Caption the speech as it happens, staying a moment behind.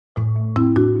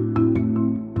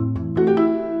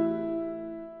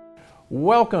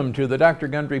Welcome to the Dr.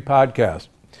 Gundry podcast.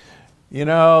 You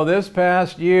know, this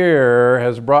past year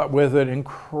has brought with it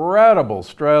incredible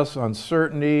stress,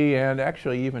 uncertainty, and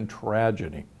actually even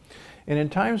tragedy. And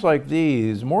in times like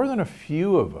these, more than a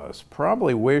few of us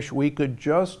probably wish we could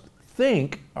just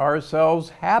think ourselves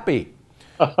happy.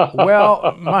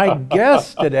 Well, my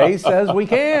guest today says we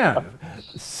can.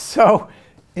 So,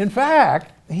 in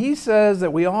fact, he says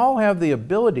that we all have the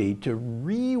ability to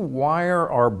rewire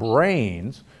our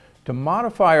brains to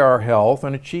modify our health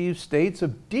and achieve states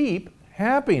of deep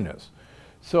happiness.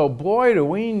 So boy,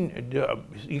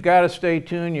 you got to stay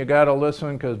tuned, you got to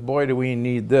listen, because boy, do we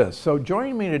need this. So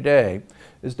joining me today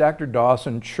is Dr.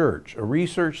 Dawson Church, a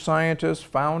research scientist,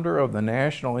 founder of the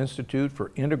National Institute for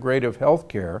Integrative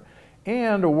Healthcare,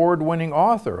 and award-winning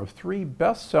author of 3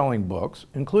 best-selling books,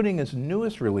 including his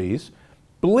newest release,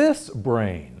 Bliss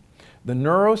Brain, the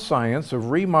neuroscience of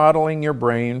remodeling your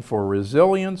brain for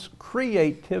resilience,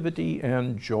 creativity,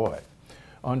 and joy.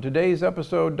 On today's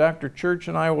episode, Dr. Church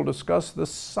and I will discuss the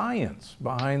science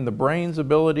behind the brain's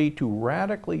ability to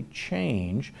radically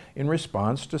change in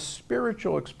response to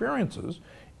spiritual experiences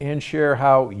and share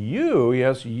how you,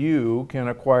 yes, you, can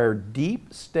acquire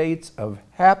deep states of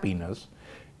happiness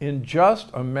in just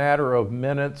a matter of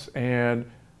minutes. And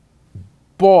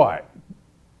boy,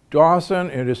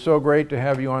 Dawson, it is so great to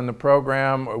have you on the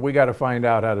program. We got to find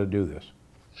out how to do this.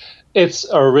 It's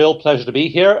a real pleasure to be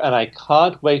here, and I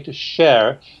can't wait to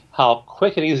share how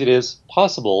quick and easy it is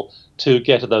possible to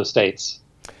get to those states.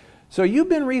 So you've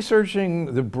been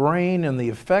researching the brain and the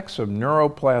effects of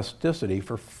neuroplasticity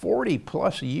for 40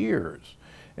 plus years.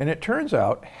 And it turns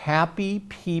out happy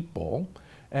people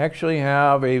actually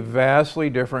have a vastly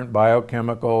different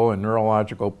biochemical and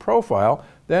neurological profile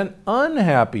than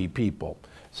unhappy people.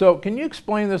 So can you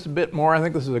explain this a bit more? I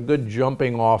think this is a good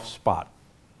jumping off spot.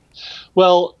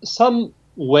 Well, some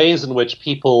ways in which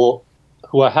people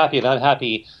who are happy and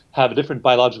unhappy have a different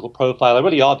biological profile are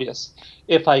really obvious.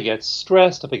 If I get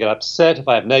stressed, if I get upset, if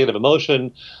I have negative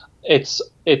emotion,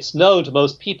 it's known to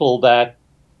most people that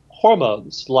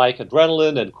hormones like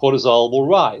adrenaline and cortisol will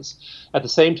rise. At the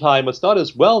same time, what's not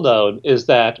as well known is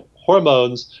that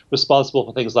hormones responsible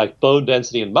for things like bone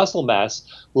density and muscle mass,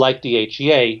 like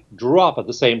DHEA, drop at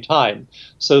the same time.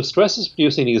 So stress is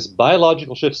producing these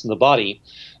biological shifts in the body.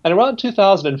 And around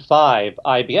 2005,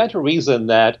 I began to reason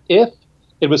that if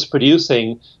it was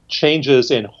producing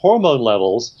changes in hormone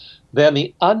levels, then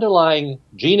the underlying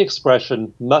gene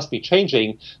expression must be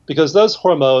changing, because those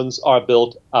hormones are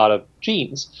built out of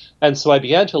genes. And so I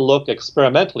began to look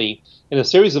experimentally in a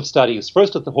series of studies,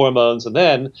 first at the hormones and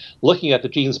then looking at the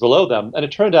genes below them. And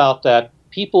it turned out that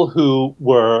people who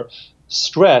were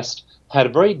stressed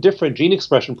had very different gene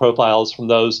expression profiles from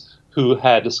those who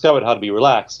had discovered how to be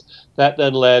relaxed. That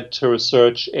then led to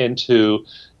research into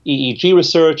EEG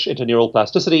research, into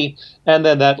neuroplasticity, and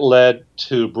then that led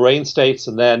to brain states,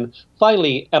 and then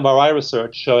finally MRI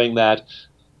research showing that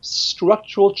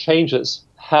structural changes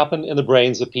happen in the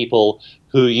brains of people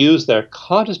who use their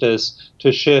consciousness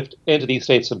to shift into these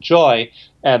states of joy,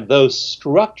 and those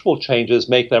structural changes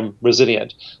make them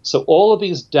resilient. So all of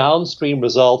these downstream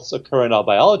results occur in our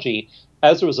biology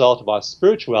as a result of our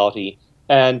spirituality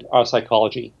and our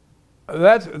psychology.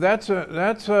 That's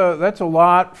a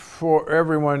lot for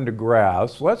everyone to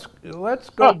grasp. Let's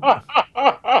go.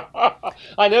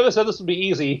 I never said this would be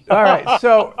easy. All right.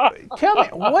 So tell me,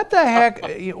 what the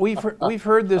heck? We've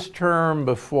heard this term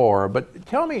before, but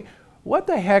tell me, what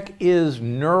the heck is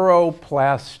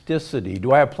neuroplasticity?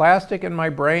 Do I have plastic in my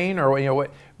brain, or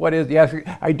what is? Yes,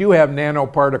 I do have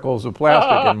nanoparticles of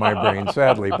plastic in my brain,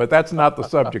 sadly, but that's not the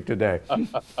subject today.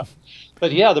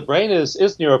 But yeah, the brain is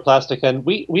neuroplastic, and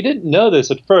we didn't know this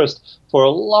at first. For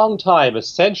a long time, a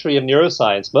century of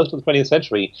neuroscience, most of the 20th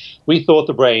century, we thought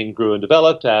the brain grew and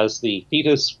developed as the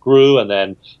fetus grew, and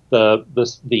then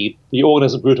the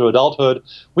organism grew to adulthood.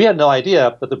 We had no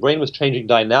idea that the brain was changing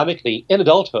dynamically in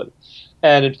adulthood.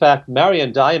 And in fact,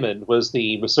 Marion Diamond was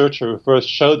the researcher who first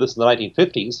showed this in the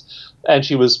 1950s, and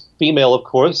she was female, of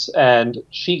course, and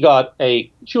she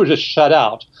was just shut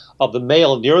out of the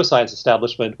male neuroscience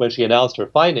establishment when she announced her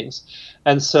findings.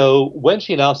 And so when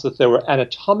she announced that there were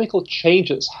anatomical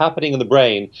changes happening in the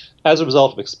brain as a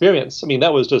result of experience, I mean,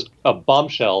 that was just a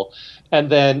bombshell.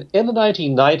 And then in the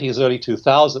 1990s, early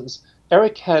 2000s,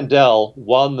 Eric Kandel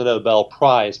won the Nobel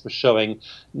Prize for showing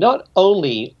not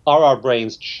only are our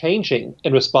brains changing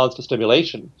in response to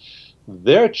stimulation,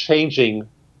 they're changing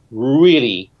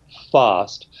really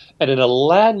fast. And in a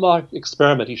landmark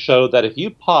experiment, he showed that if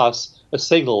you pass a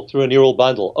signal through a neural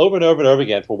bundle over and over and over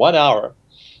again for 1 hour,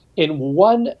 in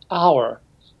 1 hour,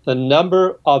 the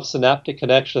number of synaptic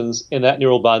connections in that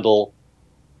neural bundle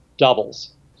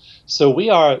doubles. So we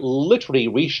are literally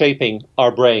reshaping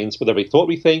our brains with every thought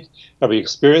we think, every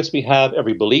experience we have,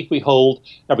 every belief we hold,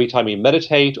 every time we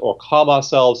meditate or calm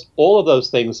ourselves. All of those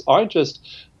things aren't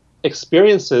just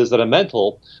experiences that are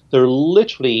mental, they're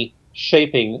literally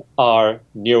shaping our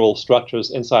neural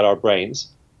structures inside our brains.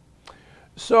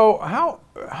 So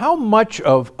how much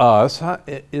of us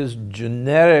is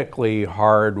genetically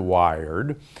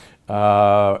hardwired?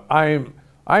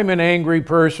 I'm an angry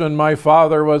person. My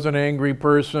father was an angry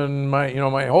person.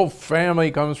 My whole family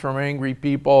comes from angry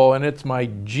people, and it's my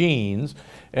genes.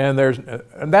 And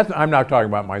that's, I'm not talking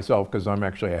about myself because I'm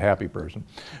actually a happy person.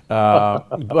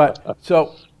 But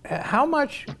so how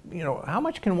much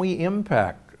can we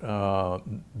impact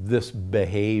this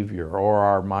behavior or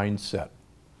our mindset?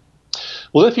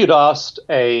 Well, if you'd asked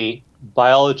a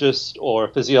biologist or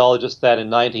a physiologist that in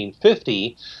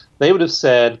 1950, they would have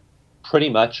said pretty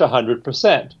much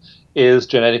 100% is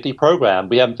genetically programmed.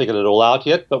 We haven't figured it all out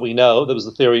yet, but we know there was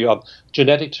the theory of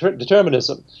genetic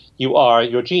determinism. You are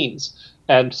your genes.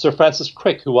 And Sir Francis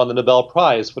Crick, who won the Nobel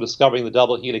Prize for discovering the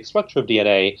double helix structure of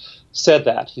DNA, said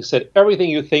that. He said, everything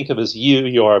you think of as you,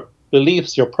 your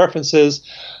beliefs, your preferences,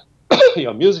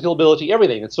 your musical ability,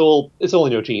 everything, it's all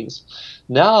in your genes.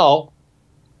 Now,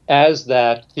 as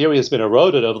that theory has been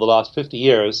eroded over the last 50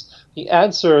 years, the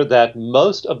answer that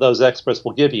most of those experts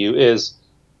will give you is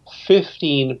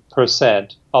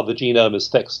 15% of the genome is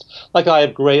fixed. Like I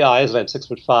have gray eyes and I'm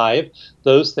 6'5",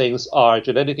 those things are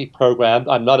genetically programmed.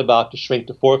 I'm not about to shrink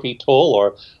to 4 feet tall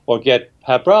or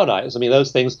have brown eyes. I mean,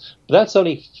 those things, but that's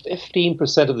only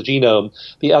 15% of the genome.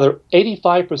 The other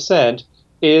 85%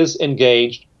 is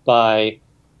engaged by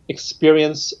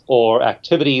experience or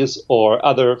activities or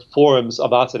other forms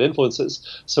of outside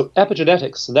influences. So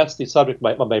epigenetics, and that's the subject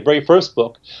of my very first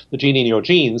book, The Gene in Your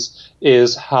Genes,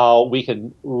 is how we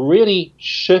can really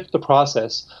shift the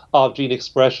process of gene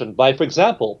expression by, for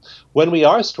example, when we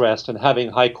are stressed and having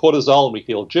high cortisol and we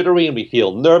feel jittery and we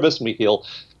feel nervous and we feel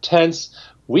tense,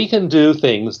 we can do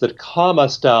things that calm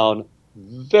us down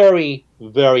very,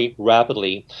 very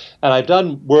rapidly. And I've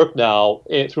done work now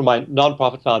through my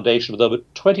nonprofit foundation with over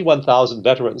 21,000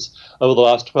 veterans over the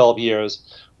last 12 years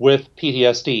with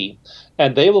PTSD.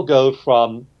 And they will go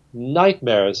from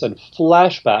nightmares and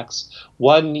flashbacks.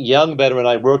 One young veteran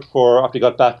I worked for after he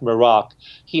got back from Iraq,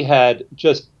 he had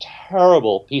just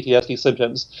terrible PTSD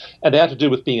symptoms. And they had to do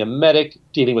with being a medic,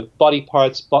 dealing with body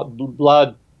parts,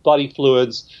 blood, body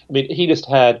fluids. I mean, he just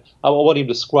had, I won't even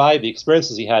describe the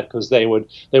experiences he had because they'd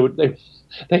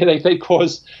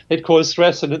cause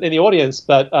stress in the audience.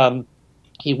 But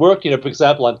he worked, for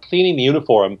example, on cleaning the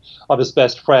uniform of his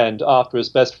best friend after his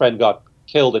best friend got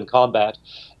killed in combat.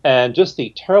 And just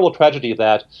the terrible tragedy of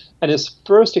that. And his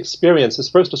first experience, his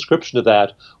first description of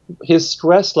that, his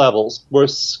stress levels were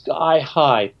sky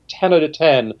high, 10 out of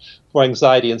 10 for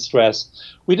anxiety and stress.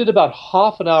 We did about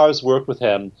half an hour's work with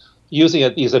him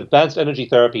using these advanced energy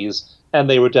therapies, and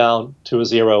they were down to a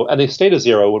 0, and they stayed a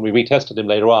 0 when we retested him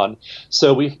later on.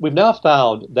 So we've now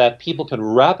found that people can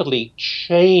rapidly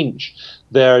change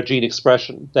their gene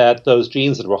expression, that those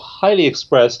genes that were highly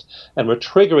expressed and were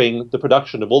triggering the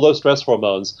production of all those stress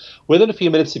hormones, within a few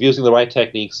minutes of using the right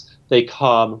techniques, they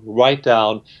calm right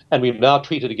down. And we've now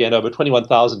treated, again, over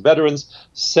 21,000 veterans,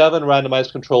 7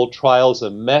 randomized controlled trials, a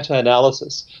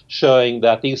meta-analysis showing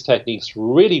that these techniques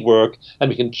really work, and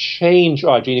we can change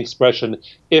our gene expression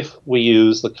if we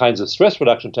use the kinds of stress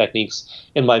reduction techniques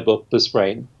in my book, Bliss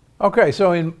Brain. Okay,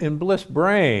 so in Bliss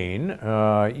Brain,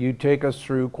 you take us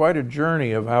through quite a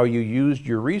journey of how you used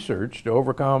your research to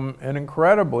overcome an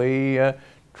incredibly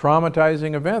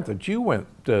traumatizing event that you went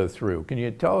through. Can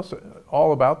you tell us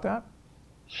all about that?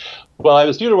 Well, I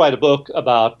was due to write a book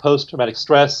about post-traumatic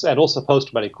stress and also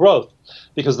post-traumatic growth,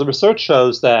 because the research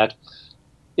shows that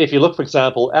if you look, for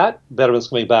example, at veterans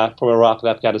coming back from Iraq and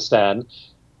Afghanistan,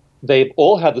 they've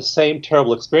all had the same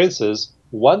terrible experiences.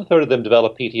 1/3 of them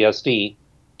develop PTSD,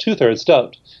 2/3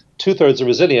 don't. 2/3 are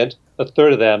resilient,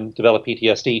 1/3 of them develop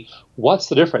PTSD. What's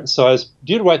the difference? So I was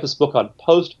due to write this book on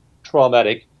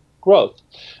post-traumatic growth.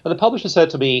 And the publisher said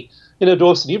to me,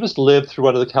 Dawson, you just lived through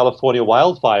one of the California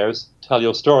wildfires. Tell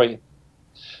your story.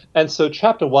 And so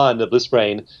chapter 1 of Bliss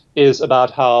Brain is about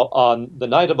how on the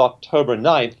night of October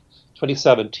 9th,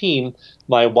 2017,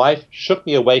 my wife shook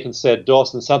me awake and said,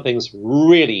 Dawson, something's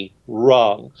really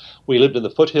wrong. We lived in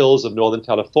the foothills of Northern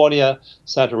California,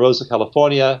 Santa Rosa,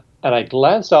 California, and I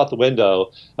glanced out the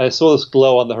window and I saw this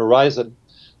glow on the horizon.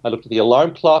 I looked at the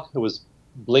alarm clock. It was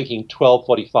blinking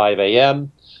 12:45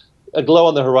 a.m. A glow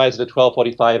on the horizon at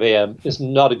 12:45 a.m. is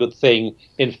not a good thing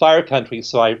in fire country,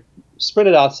 so I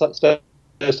sprinted outside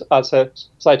outside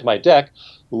to my deck,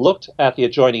 looked at the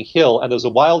adjoining hill, and there's a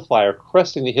wildfire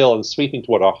cresting the hill and sweeping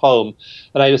toward our home.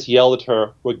 And I just yelled at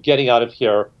her, "We're getting out of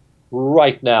here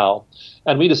right now."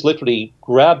 And we just literally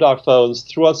grabbed our phones,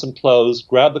 threw on some clothes,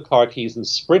 grabbed the car keys, and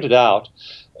sprinted out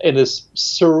in this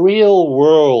surreal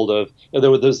world of,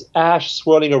 there's ash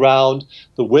swirling around.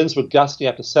 The winds were gusting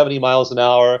up to 70 miles an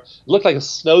hour. It looked like a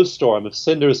snowstorm of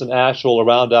cinders and ash all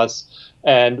around us.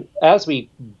 And as we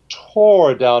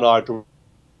tore down our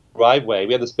driveway,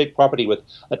 we had this big property with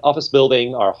an office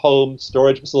building, our home,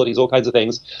 storage facilities, all kinds of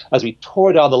things. As we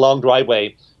tore down the long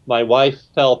driveway, my wife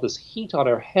felt this heat on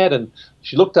her head, and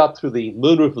she looked up through the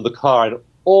moonroof of the car, and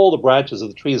all the branches of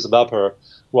the trees above her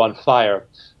were on fire.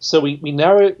 So we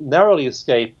narrowly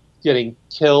escaped getting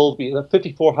killed.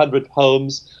 5,400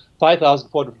 homes,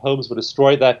 5,400 homes were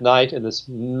destroyed that night in this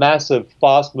massive,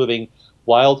 fast-moving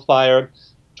wildfire.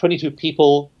 22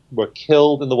 people were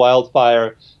killed in the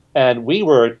wildfire, and we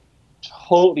were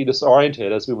totally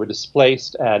disoriented as we were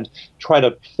displaced and trying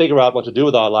to figure out what to do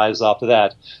with our lives after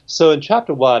that. So in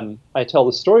chapter 1, I tell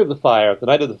the story of the fire, the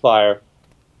night of the fire,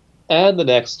 and the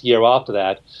next year after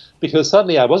that, because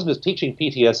suddenly I wasn't just teaching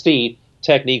PTSD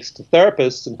techniques to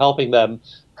therapists and helping them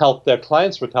help their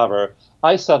clients recover.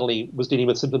 I suddenly was dealing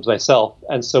with symptoms myself,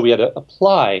 and so we had to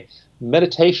apply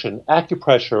meditation,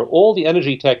 acupressure, all the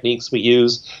energy techniques we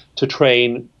use to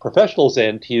train professionals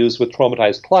in to use with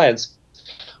traumatized clients.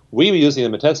 We were using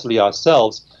them intensively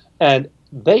ourselves, and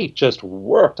they just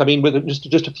worked. I mean, within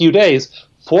just a few days,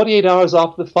 48 hours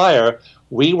after the fire,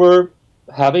 we were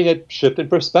having a shift in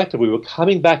perspective. We were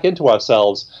coming back into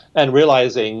ourselves and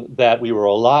realizing that we were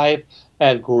alive,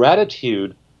 and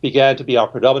gratitude began to be our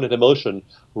predominant emotion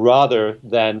rather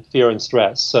than fear and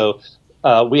stress. So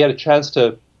we had a chance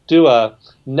to do a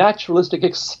naturalistic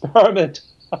experiment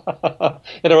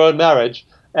in our own marriage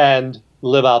and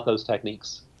live out those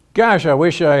techniques. Gosh, I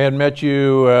wish I had met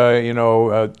you,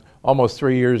 almost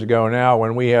 3 years ago now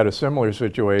when we had a similar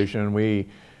situation. We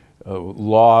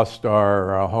lost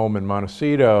our home in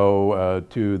Montecito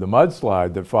to the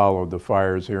mudslide that followed the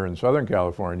fires here in Southern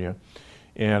California.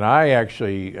 And I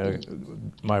actually,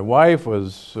 my wife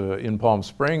was in Palm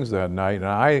Springs that night, and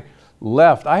I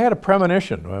left. I had a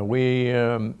premonition.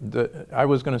 I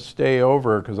was going to stay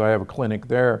over because I have a clinic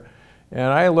there. And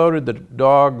I loaded the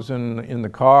dogs in the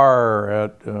car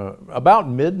at about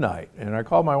midnight. And I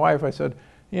called my wife. I said,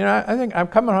 I think I'm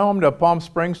coming home to Palm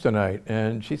Springs tonight.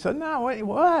 And she said, no, wait,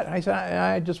 what? I said,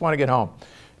 I just want to get home.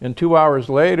 And 2 hours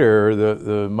later,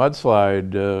 the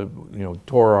mudslide,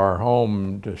 tore our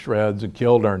home to shreds and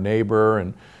killed our neighbor,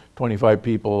 and 25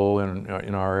 people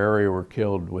in our area were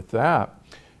killed with that.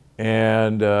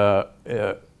 And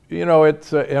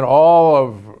it's in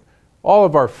all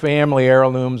of our family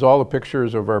heirlooms, all the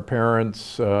pictures of our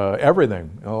parents, everything,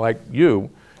 like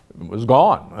you, was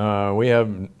gone. We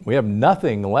have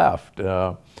nothing left.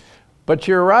 But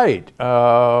you're right.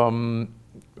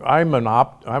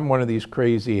 I'm one of these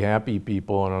crazy happy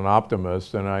people and an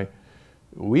optimist, and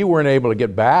we weren't able to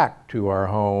get back to our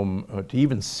home to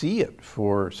even see it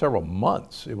for several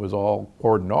months. It was all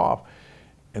cordoned off.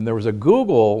 And there was a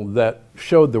Google that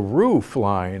showed the roof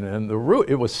line, and the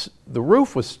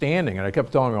roof was standing, and I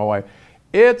kept telling my wife,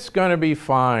 it's going to be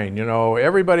fine.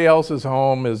 Everybody else's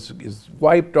home is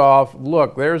wiped off.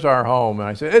 Look, there's our home. And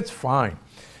I said, it's fine.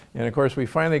 And of course, we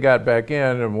finally got back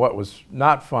in, and what was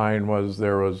not fine was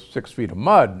there was 6 feet of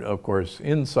mud, of course,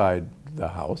 inside the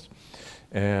house,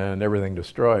 and everything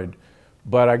destroyed.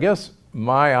 But I guess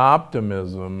my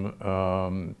optimism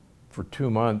for 2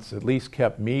 months at least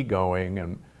kept me going.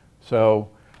 And so,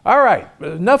 all right,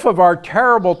 enough of our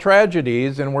terrible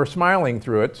tragedies, and we're smiling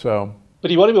through it, so.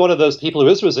 But you want to be one of those people who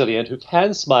is resilient, who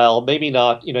can smile, maybe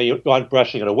not, you aren't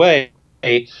brushing it away.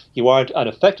 You aren't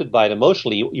unaffected by it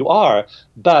emotionally, you are,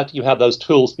 but you have those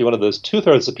tools to be one of those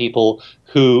 2/3 of people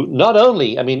who not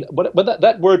only,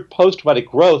 that word post-traumatic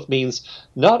growth means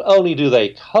not only do they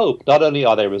cope, not only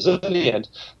are they resilient,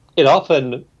 it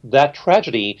often, that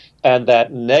tragedy and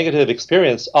that negative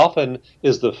experience often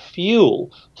is the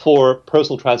fuel for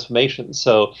personal transformation.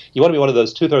 So you want to be one of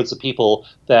those 2/3 of people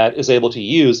that is able to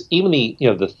use even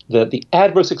the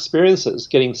adverse experiences,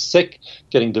 getting sick,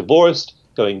 getting divorced,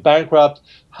 going bankrupt,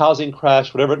 housing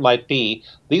crash, whatever it might be.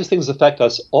 These things affect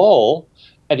us all,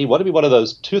 and you want to be one of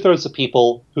those 2/3 of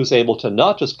people who's able to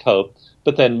not just cope,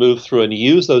 but then move through and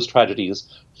use those tragedies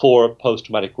for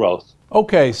post-traumatic growth.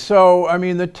 Okay, so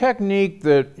the technique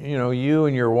that you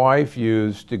and your wife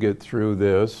used to get through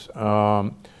this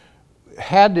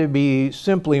had to be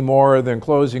simply more than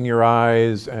closing your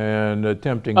eyes and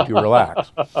attempting to relax.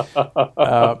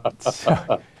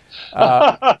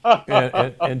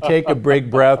 and take a big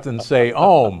breath and say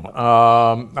Om.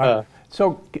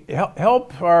 So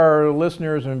help our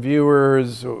listeners and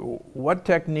viewers. What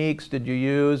techniques did you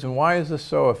use, and why is this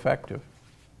so effective?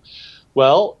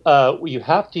 Well, you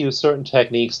have to use certain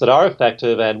techniques that are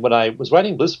effective. And when I was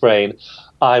writing Bliss Brain,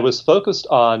 I was focused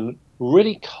on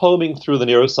really combing through the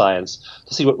neuroscience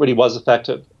to see what really was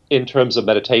effective in terms of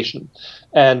meditation.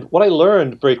 And what I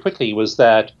learned very quickly was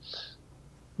that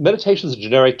meditation is a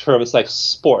generic term. It's like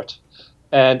sport.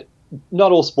 And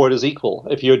not all sport is equal.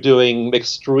 If you're doing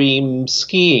extreme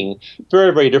skiing,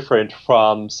 very, very different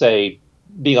from, say,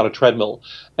 being on a treadmill.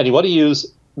 And you want to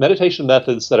use meditation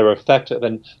methods that are effective.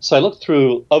 And so I looked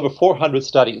through over 400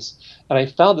 studies, and I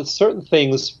found that certain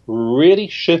things really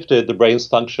shifted the brain's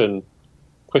function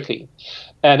quickly.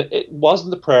 And it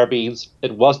wasn't the prayer beads,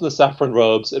 it wasn't the saffron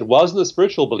robes, it wasn't the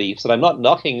spiritual beliefs, and I'm not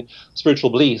knocking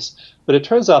spiritual beliefs, but it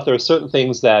turns out there are certain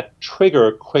things that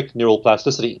trigger quick neural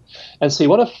plasticity. And so you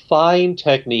want to find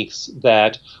techniques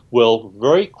that will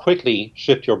very quickly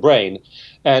shift your brain.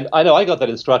 And I know I got that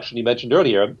instruction you mentioned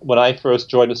earlier when I first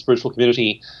joined a spiritual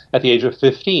community at the age of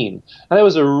 15. And I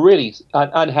was a really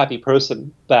unhappy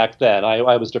person back then.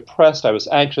 I was depressed. I was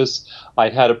anxious.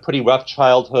 I'd had a pretty rough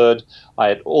childhood. I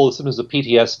had all the symptoms of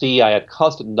PTSD. I had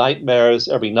constant nightmares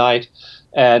every night.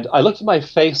 And I looked at my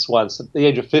face once at the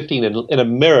age of 15 in a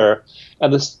mirror,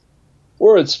 and this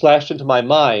words flashed into my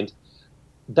mind: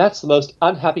 that's the most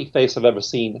unhappy face I've ever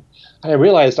seen. And I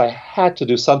realized I had to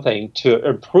do something to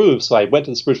improve. So I went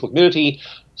to the spiritual community,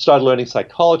 started learning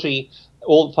psychology,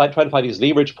 trying to find these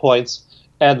leverage points.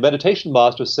 And the meditation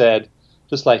master said,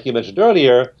 just like you mentioned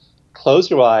earlier, close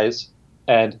your eyes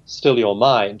and still your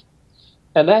mind.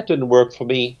 And that didn't work for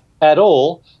me at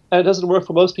all. And it doesn't work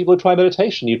for most people who try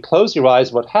meditation. You close your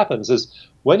eyes, what happens is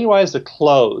when your eyes are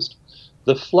closed,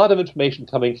 the flood of information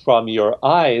coming from your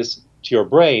eyes to your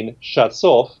brain shuts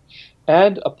off,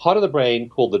 and a part of the brain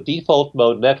called the default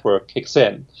mode network kicks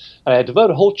in. And I devote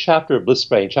a whole chapter of Bliss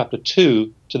Brain, chapter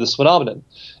 2, to this phenomenon.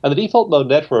 And the default mode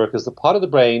network is the part of the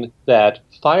brain that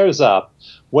fires up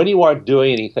when you aren't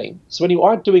doing anything. So when you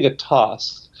aren't doing a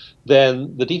task,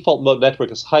 then the default mode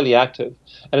network is highly active.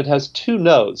 And it has two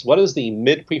nodes. One is the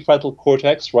mid-prefrontal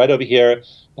cortex right over here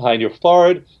behind your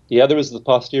forehead. The other is the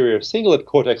posterior cingulate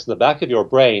cortex in the back of your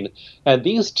brain. And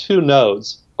these two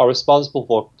nodes are responsible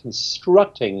for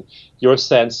constructing your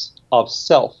sense of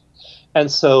self.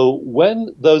 And so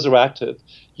when those are active,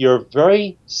 you're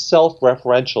very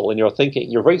self-referential in your thinking.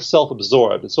 You're very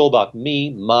self-absorbed. It's all about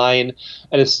me, mine,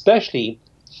 and especially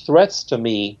threats to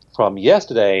me from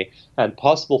yesterday and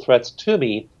possible threats to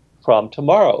me from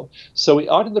tomorrow. So we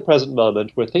aren't in the present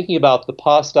moment. We're thinking about the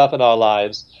past stuff in our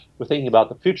lives. We're thinking about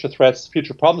the future threats,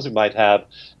 future problems we might have,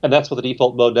 and that's what the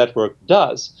default mode network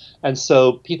does. And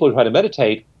so people who try to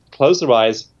meditate close their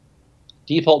eyes,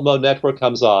 default mode network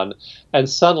comes on, and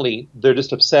suddenly they're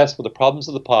just obsessed with the problems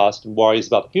of the past and worries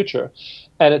about the future.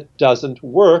 And it doesn't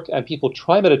work, and people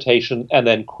try meditation and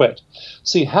then quit.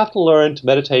 So you have to learn to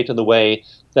meditate in the way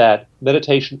that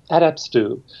meditation adepts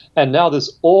do. And now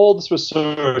there's all this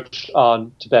research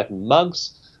on Tibetan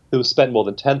monks who spent more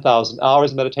than 10,000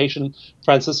 hours in meditation,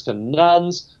 Franciscan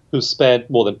nuns who spent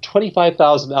more than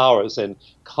 25,000 hours in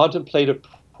contemplative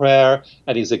prayer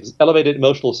and these elevated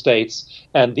emotional states.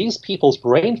 And these people's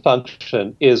brain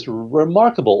function is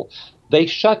remarkable. They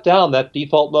shut down that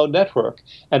default mode network,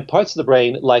 and parts of the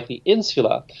brain, like the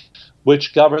insula,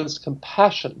 which governs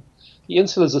compassion. The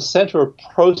insula is the center of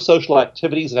pro-social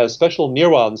activities and has special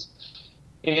neurons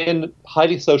in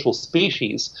highly social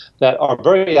species that are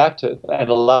very active and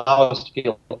allow us to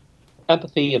feel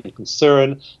empathy and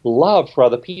concern, love for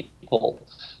other people.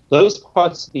 Those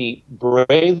parts of the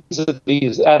brains of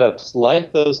these adepts,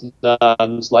 like those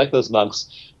nuns, like those monks,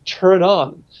 turn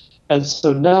on. And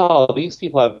so now these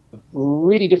people have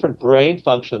really different brain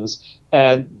functions,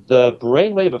 and the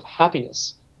brainwave of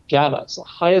happiness, gamma, it's the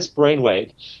highest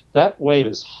brainwave. That wave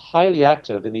is highly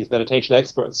active in these meditation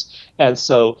experts. And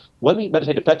so when we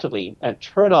meditate effectively and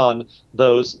turn on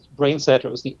those brain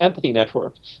centers, the empathy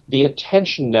network, the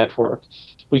attention network,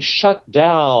 we shut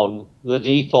down the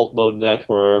default mode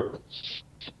network,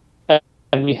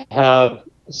 and we have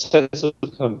a sense of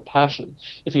compassion.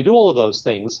 If you do all of those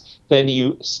things, then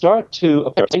you start to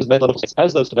appear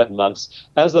as those Tibetan monks,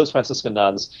 as those Franciscan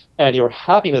nuns, and your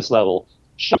happiness level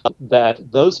shows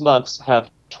that those monks have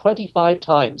 25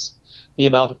 times the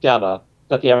amount of gamma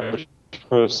that the average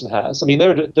person has. I mean,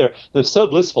 they're so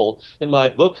blissful. In my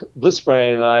book, Bliss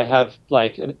Brain, I have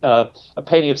like a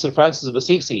painting of St. Francis of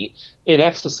Assisi in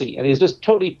ecstasy, and he's just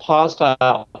totally passed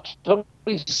out,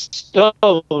 totally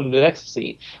stoned in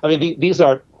ecstasy. I mean, these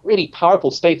are really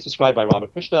powerful states described by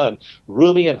Ramakrishna and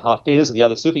Rumi and Hafiz and the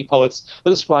other Sufi poets that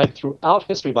are described throughout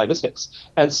history by mystics.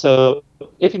 And so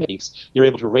if you're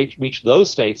able to reach those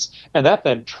states, and that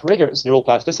then triggers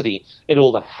neuroplasticity in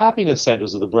all the happiness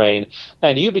centers of the brain,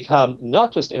 and you become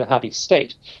not just in a happy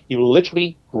state, you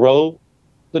literally grow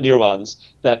the neurons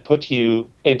that put you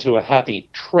into a happy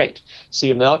trait. So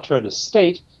you've now turned a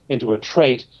state into a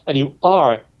trait, and you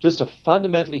are just a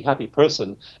fundamentally happy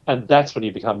person, and that's when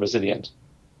you become resilient.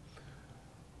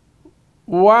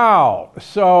 Wow.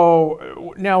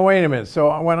 So now wait a minute.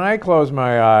 So when I close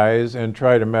my eyes and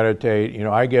try to meditate,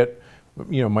 I get,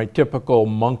 my typical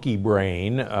monkey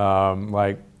brain,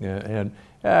 I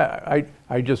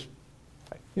just,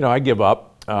 I give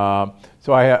up.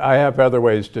 So I have other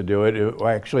ways to do it.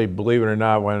 Actually, believe it or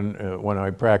not, when I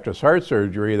practiced heart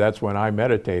surgery, that's when I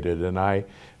meditated, and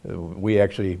we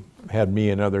actually had me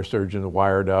and other surgeons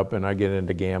wired up, and I get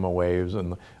into gamma waves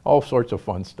and all sorts of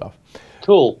fun stuff.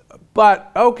 Cool.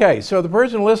 But okay, so the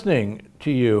person listening to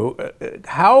you,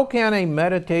 how can a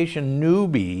meditation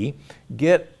newbie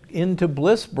get into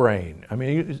bliss brain? I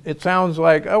mean, it sounds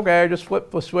like, okay, I just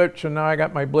flipped the switch and now I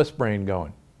got my bliss brain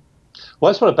going. Well,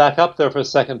 I just want to back up there for a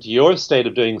second to your state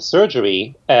of doing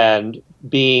surgery and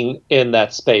being in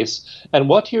that space. And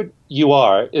what you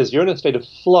are is you're in a state of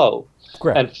flow.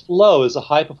 Correct. And flow is a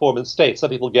high-performance state. Some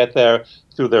people get there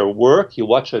through their work. You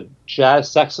watch a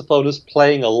jazz saxophonist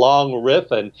playing a long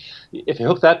riff, and if you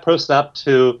hook that person up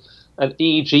to an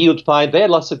EEG, you'd find they had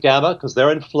lots of gamma because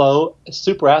they're in flow.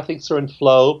 Super athletes are in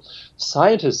flow.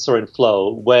 Scientists are in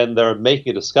flow when they're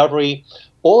making a discovery.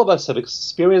 All of us have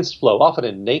experienced flow. Often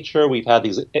in nature, we've had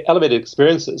these elevated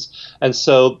experiences. And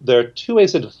so there are two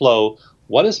ways into flow.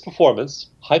 One is performance,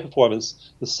 high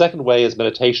performance. The second way is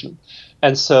meditation.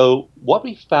 And so what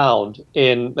we found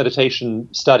in meditation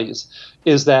studies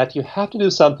is that you have to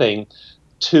do something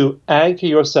to anchor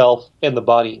yourself in the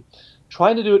body.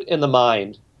 Trying to do it in the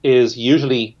mind is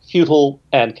usually futile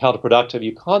and counterproductive.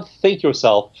 You can't think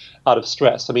yourself out of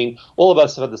stress. I mean, all of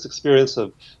us have had this experience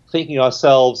of trying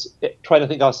to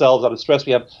think ourselves out of stress.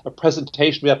 We have a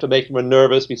presentation we have to make and we're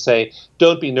nervous. We say,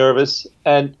 don't be nervous,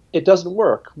 and it doesn't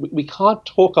work. We can't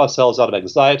talk ourselves out of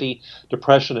anxiety,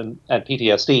 depression, and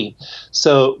PTSD.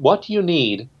 So what you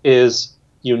need is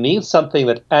something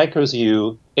that anchors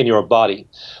you in your body.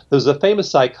 There's a famous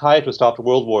psychiatrist after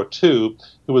World War II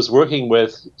who was working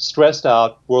with stressed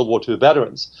out World War II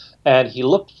veterans. And he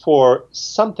looked for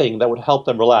something that would help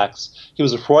them relax. He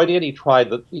was a Freudian. He tried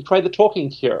the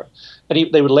talking cure,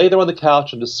 and they would lay there on the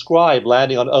couch and describe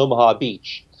landing on Omaha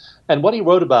Beach. And what he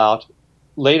wrote about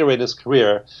later in his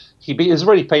career, he's a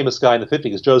very famous guy in the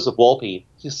 50s, Joseph Wolpe.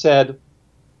 He said,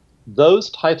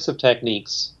 those types of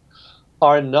techniques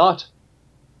are not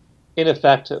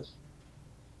ineffective.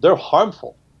 They're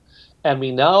harmful. And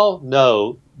we now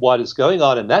know what is going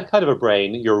on in that kind of a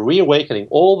brain. You're reawakening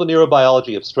all the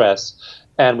neurobiology of stress,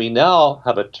 and we now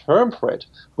have a term for it.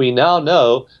 We now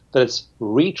know that it's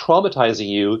re-traumatizing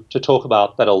you to talk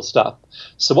about that old stuff.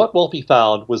 So what Wolpe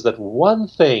found was that one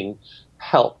thing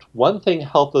helped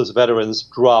those veterans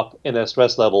drop in their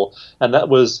stress level, and that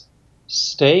was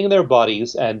staying in their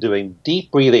bodies and doing deep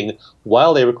breathing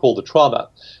while they recall the trauma.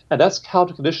 And that's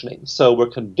counter-conditioning. So we're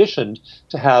conditioned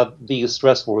to have these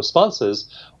stressful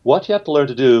responses. What you have to learn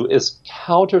to do is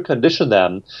counter-condition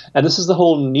them. And this is the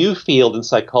whole new field in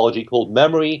psychology called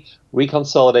memory,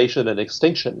 reconsolidation, and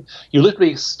extinction. You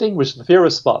literally extinguish the fear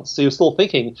response. So you're still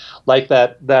thinking like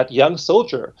that young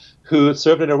soldier who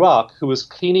served in Iraq, who was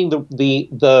cleaning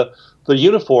the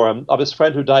uniform of his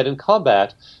friend who died in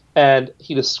combat. And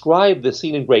he described the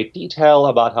scene in great detail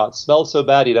about how it smelled so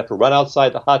bad he'd have to run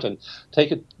outside the hut and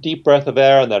take a deep breath of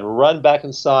air and then run back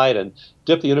inside and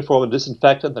dip the uniform in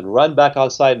disinfectant and run back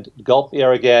outside and gulp the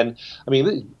air again. I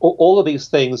mean, all of these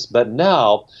things. But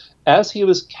now, as he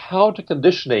was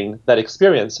counter-conditioning that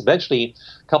experience, eventually,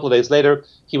 a couple of days later,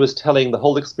 he was telling the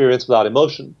whole experience without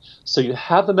emotion. So you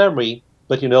have the memory,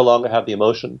 but you no longer have the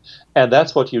emotion. And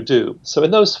that's what you do. So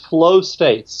in those flow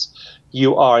states,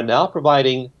 you are now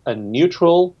providing a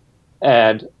neutral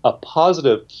and a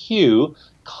positive cue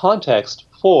context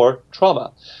for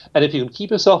trauma. And if you can keep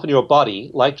yourself in your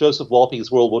body, like Joseph Wolpe's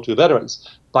World War II veterans,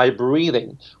 by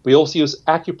breathing. We also use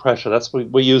acupressure. That's what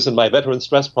we use in my veteran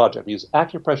stress project. We use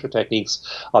acupressure techniques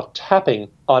of tapping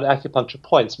on acupuncture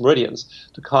points, meridians,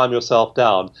 to calm yourself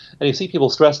down. And you see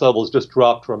people's stress levels just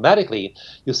drop dramatically.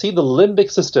 You see the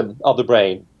limbic system of the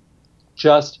brain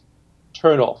just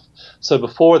turn off. So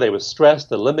before they were stressed,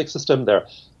 the limbic system, their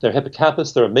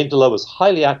hippocampus, their amygdala was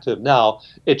highly active. Now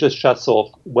it just shuts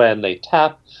off when they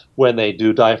tap, when they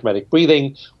do diaphragmatic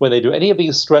breathing, when they do any of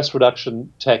these stress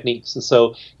reduction techniques. And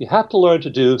so you have to learn to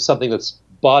do something that's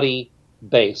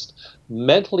body-based.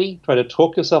 Mentally, trying to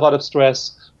talk yourself out of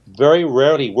stress very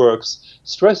rarely works.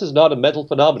 Stress is not a mental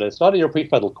phenomenon. It's not in your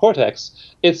prefrontal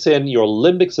cortex. It's in your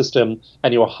limbic system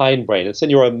and your hindbrain. It's in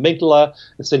your amygdala.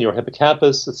 It's in your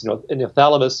hippocampus. It's in your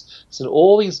thalamus. It's in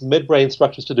all these midbrain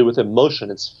structures to do with emotion.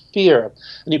 It's fear.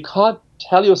 And you can't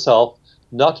tell yourself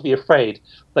not to be afraid,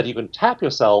 but you can tap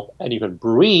yourself and you can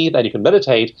breathe and you can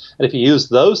meditate. And if you use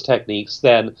those techniques,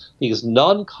 then these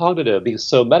non-cognitive, these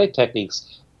somatic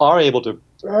techniques are able to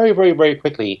very, very, very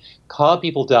quickly calm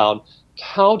people down,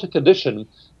 counter condition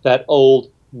that old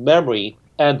memory,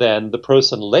 and then the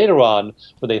person later on,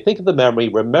 when they think of the memory,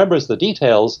 remembers the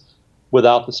details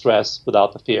without the stress,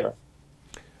 without the fear.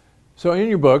 So in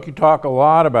your book, you talk a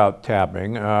lot about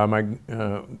tapping. My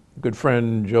good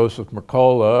friend Joseph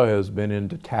Mercola has been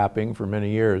into tapping for many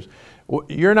years.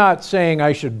 You're not saying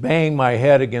I should bang my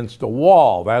head against a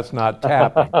wall. That's not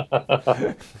tapping.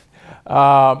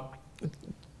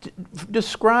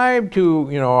 Describe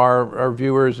to our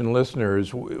viewers and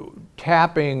listeners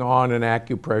tapping on an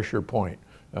acupressure point.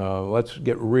 Let's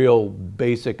get real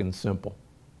basic and simple.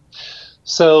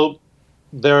 So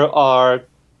there are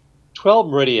 12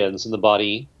 meridians in the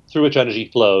body through which energy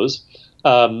flows.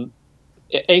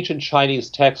 Ancient Chinese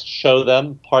texts show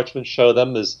them, parchments show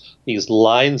them as these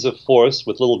lines of force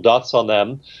with little dots on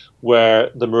them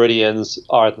where the meridians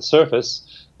are at the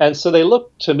surface. And so they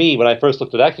look to me, when I first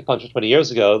looked at acupuncture 20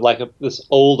 years ago, like this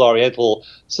old Oriental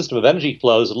system of energy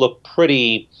flows that looked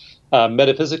pretty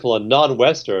metaphysical and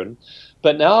non-Western.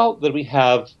 But now that we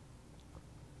have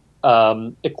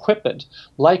equipment,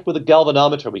 like with a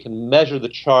galvanometer, we can measure the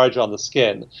charge on the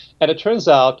skin. And it turns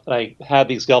out, and I had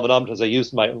these galvanometers I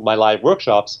used in my live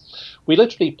workshops, we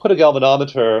literally put a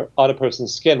galvanometer on a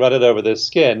person's skin, run it over their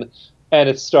skin, and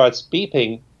it starts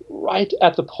beeping right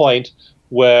at the point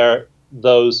where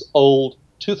those old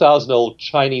 2,000-old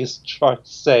Chinese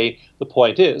charts say the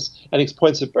point is. And these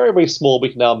points are very, very small. We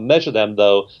can now measure them,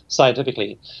 though,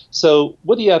 scientifically. So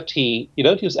with EFT, you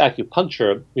don't use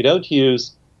acupuncture. We don't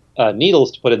use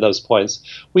needles to put in those points.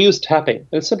 We use tapping. And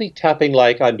it's simply tapping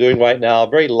like I'm doing right now,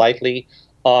 very lightly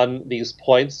on these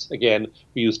points. Again,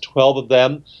 we use 12 of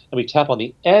them, and we tap on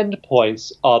the end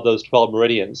points of those 12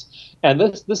 meridians. And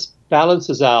this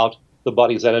balances out the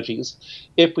body's energies.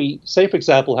 If we, say, for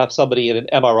example, have somebody in an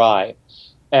MRI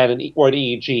or an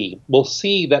EEG, we'll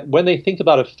see that when they think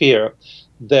about a fear,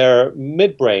 their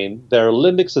midbrain, their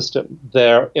limbic system,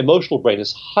 their emotional brain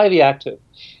is highly active.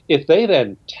 If they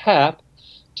then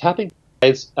tapping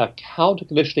provides a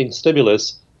counter-conditioning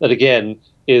stimulus that, again,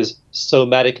 is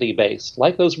somatically based.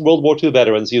 Like those World War II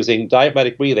veterans using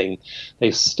diaphragmatic breathing,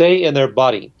 they stay in their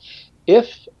body.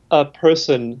 If a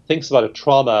person thinks about a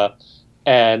trauma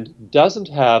and doesn't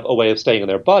have a way of staying in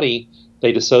their body,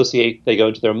 they dissociate, they go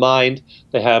into their mind.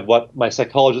 They have what my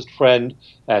psychologist friend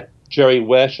at Jerry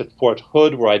Wesh at Fort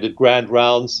Hood, where I did grand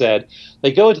rounds, said,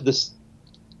 they go into this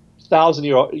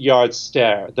 1,000-yard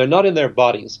stare. They're not in their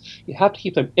bodies. You have to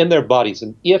keep them in their bodies,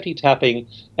 and EFT tapping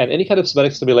and any kind of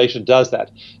somatic stimulation does that.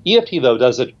 EFT, though,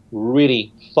 does it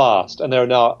really fast, and there are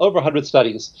now over 100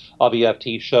 studies of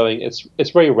EFT showing it's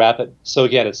very rapid. So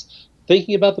again, it's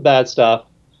thinking about the bad stuff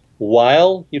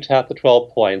while you tap the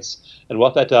 12 points, and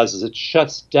what that does is it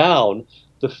shuts down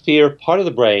the fear part of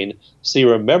the brain, so you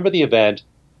remember the event,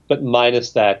 but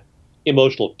minus that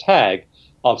emotional tag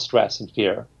of stress and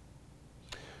fear.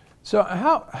 So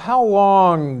how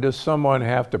long does someone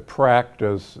have to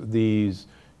practice these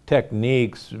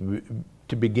techniques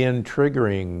to begin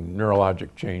triggering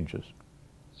neurologic changes?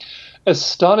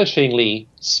 Astonishingly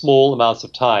small amounts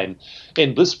of time.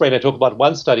 In Bliss Brain, I talk about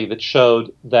one study that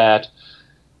showed that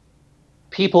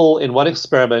people in one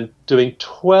experiment doing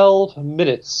 12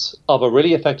 minutes of a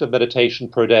really effective meditation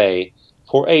per day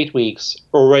for 8 weeks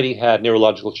already had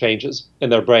neurological changes in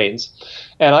their brains.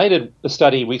 And I did a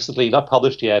study recently, not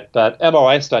published yet, but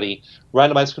MRI study,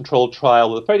 randomized controlled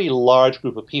trial with a fairly large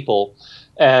group of people.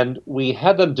 And we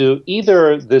had them do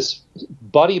either this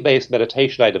body-based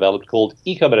meditation I developed called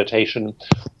eco-meditation,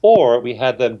 or we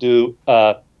had them do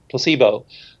placebo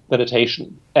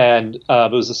meditation. And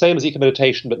it was the same as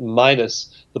eco-meditation, but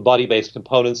minus the body-based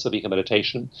components of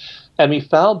eco-meditation. And we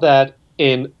found that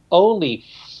in only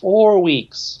 4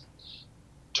 weeks,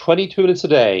 22 minutes a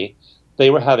day, they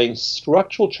were having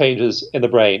structural changes in the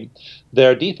brain.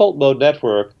 Their default mode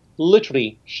network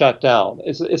literally shut down.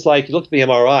 It's like you look at the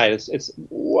MRI, and it's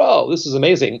whoa, this is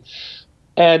amazing.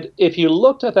 And if you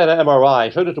looked at that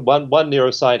MRI, showed it to one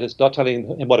neuroscientist, not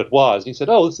telling him what it was, he said,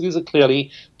 oh, these are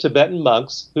clearly Tibetan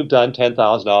monks who've done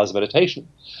 10,000 hours of meditation.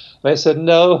 And I said,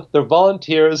 no, they're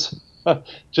volunteers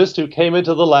just who came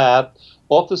into the lab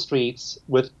off the streets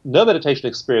with no meditation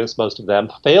experience, most of them,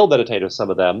 failed meditators, some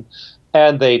of them,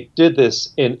 and they did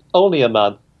this in only a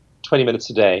month, 20 minutes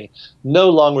a day. No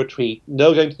long retreat,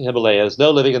 no going to the Himalayas,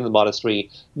 no living in the monastery,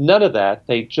 none of that.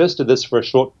 They just did this for a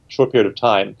short period of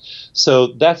time. So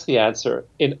that's the answer.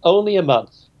 In only a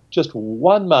month, just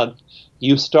 1 month,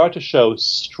 you start to show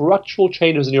structural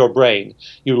changes in your brain.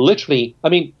 You literally, I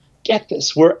mean, get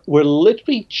this, we're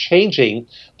literally changing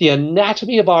the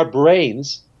anatomy of our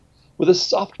brains with the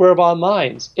software of our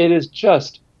minds. It is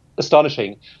just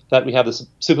astonishing that we have this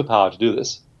superpower to do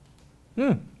this.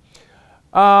 You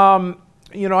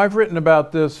know, I've written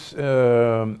about this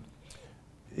in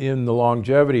the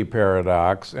longevity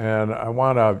paradox, and I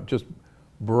want to just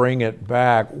bring it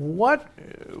back. What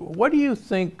do you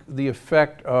think the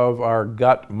effect of our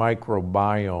gut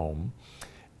microbiome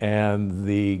and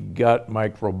the gut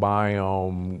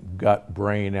microbiome,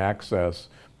 gut-brain axis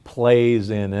plays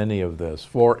in any of this?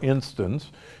 For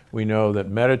instance, we know that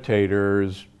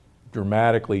meditators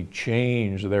dramatically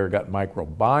change their gut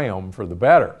microbiome for the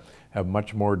better, have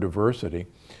much more diversity.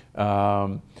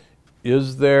 What's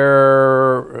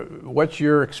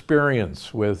your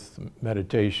experience with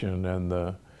meditation and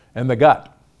the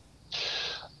gut?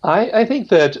 I think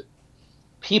that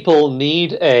people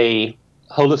need a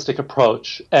holistic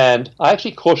approach, and I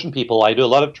actually caution people. I do a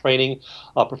lot of training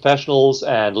of professionals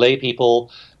and lay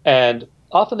people, and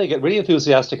often they get really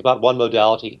enthusiastic about one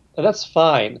modality, and that's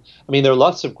fine. I mean, there are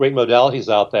lots of great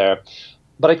modalities out there,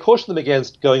 but I caution them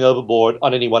against going overboard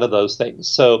on any one of those things.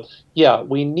 So, yeah,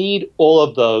 we need all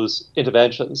of those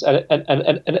interventions, and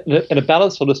a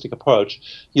balanced holistic approach,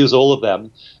 use all of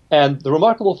them. And the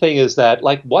remarkable thing is that,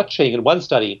 like watching, in one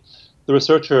study, the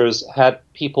researchers had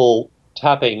people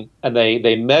tapping, and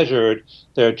they measured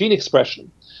their gene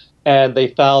expression, and they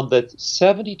found that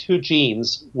 72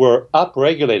 genes were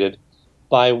upregulated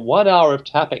by 1 hour of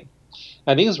tapping.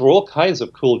 And these were all kinds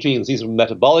of cool genes. These were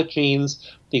metabolic genes.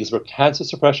 These were cancer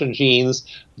suppression genes.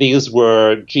 These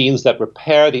were genes that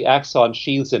repair the axon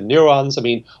sheaths in neurons. I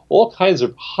mean, all kinds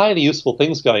of highly useful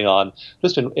things going on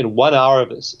just in 1 hour of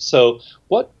this. So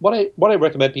what I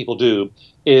recommend people do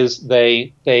is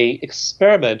they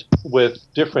experiment with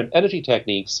different energy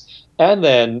techniques and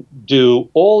then do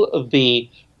all of the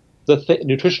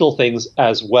nutritional things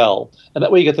as well. And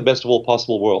that way you get the best of all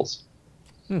possible worlds.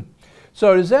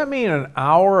 So does that mean an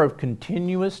hour of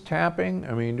continuous tapping?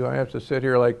 I mean, do I have to sit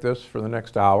here like this for the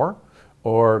next hour,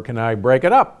 or can I break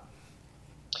it up?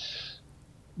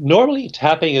 Normally,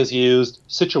 tapping is used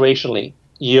situationally.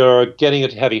 You're getting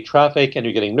into heavy traffic and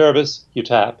you're getting nervous, you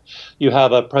tap. You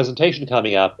have a presentation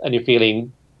coming up and you're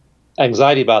feeling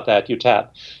anxiety about that, you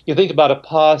tap. You think about a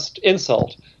past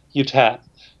insult, you tap.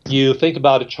 You think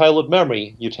about a childhood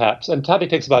memory, you tap, and tapping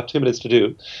takes about 2 minutes to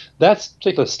do. That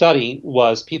particular study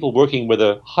was people working with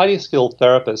a highly skilled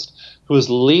therapist who was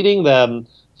leading them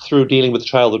through dealing with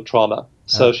childhood trauma.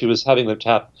 So she was having them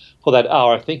tap for that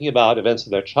hour, thinking about events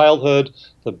of their childhood,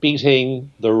 the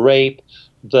beating, the rape,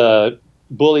 the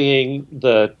bullying,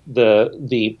 the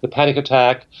panic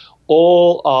attack,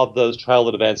 all of those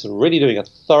childhood events, and really doing a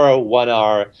thorough 1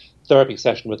 hour therapy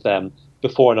session with them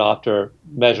before and after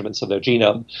measurements of their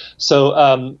genome. So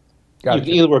Gotcha. You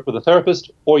can either work with a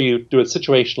therapist or you do it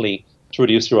situationally to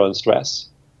reduce your own stress.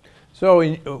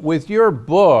 So with your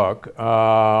book,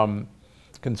 can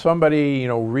somebody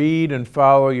read and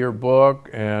follow your book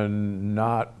and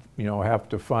not have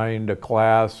to find a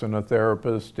class and a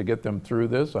therapist to get them through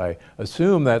this? I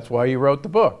assume that's why you wrote the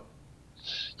book.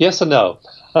 Yes and no.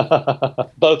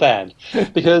 Both and.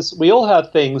 Because we all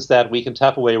have things that we can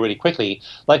tap away really quickly.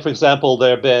 Like, for example,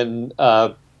 there have been,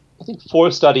 I think,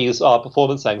 4 studies of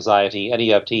performance anxiety and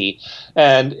EFT.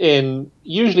 And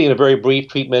usually in a very brief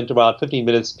treatment, around 15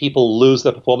 minutes, people lose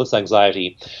their performance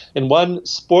anxiety. In one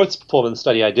sports performance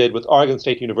study I did with Oregon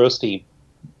State University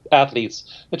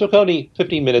athletes, it took only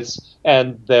 15 minutes,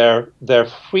 and their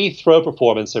free throw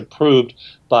performance improved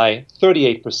by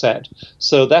 38%.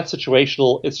 So that's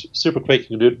situational. It's super quick.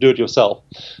 You can do it yourself.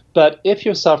 But if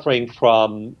you're suffering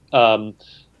from a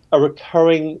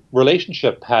recurring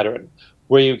relationship pattern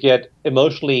where you get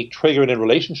emotionally triggered in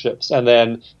relationships and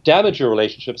then damage your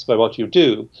relationships by what you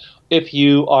do, if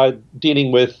you are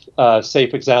dealing with, say,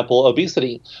 for example,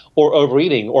 obesity or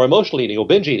overeating or emotional eating or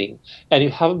binge eating, and you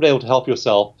haven't been able to help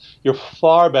yourself, you're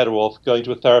far better off going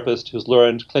to a therapist who's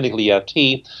learned clinical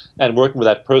EFT and working with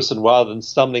that person rather than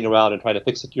stumbling around and trying to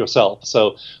fix it yourself.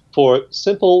 So for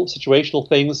simple situational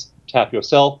things, tap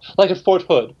yourself. Like at Fort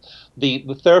Hood, the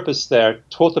therapists there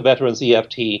taught the veterans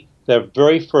EFT their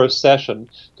very first session,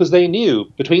 because they knew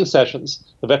between sessions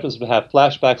the veterans would have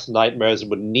flashbacks and nightmares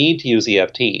and would need to use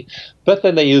EFT. But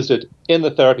then they used it in the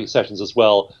therapy sessions as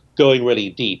well, going really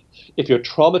deep. If you're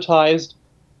traumatized,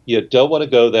 you don't want to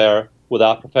go there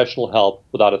without professional help,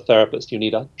 without a therapist. You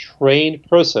need a trained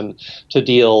person to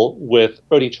deal with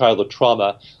early childhood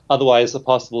trauma. Otherwise, the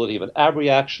possibility of an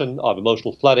abreaction, of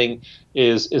emotional flooding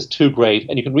is too great,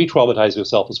 and you can re-traumatize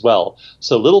yourself as well.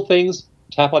 So little things,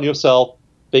 tap on yourself.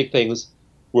 Big things,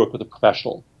 work with a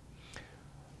professional.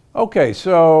 Okay,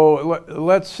 so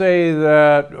let's say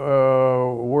that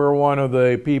we're one of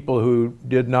the people who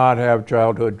did not have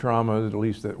childhood trauma, at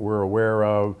least that we're aware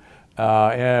of,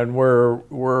 and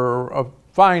we're a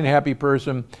fine, happy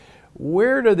person.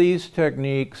 Where do these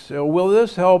techniques, will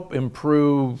this help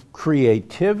improve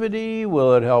creativity?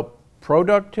 Will it help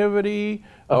productivity?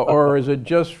 Or is it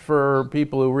just for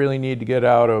people who really need to get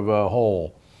out of a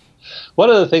hole? One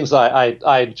of the things I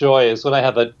enjoy is when I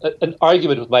have an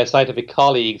argument with my scientific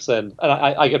colleagues and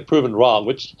I get proven wrong,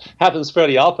 which happens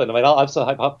fairly often. I mean, I'll have some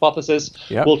hypothesis,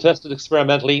 Yep. We'll test it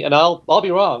experimentally, and I'll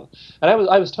be wrong. And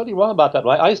I was totally wrong about that.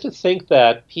 I used to think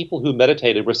that people who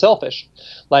meditated were selfish,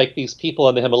 like these people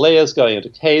in the Himalayas going into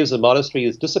caves and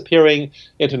monasteries, disappearing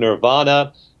into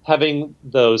nirvana, having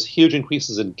those huge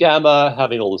increases in gamma,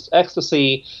 having all this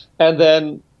ecstasy, and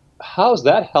then how's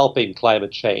that helping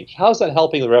climate change? How's that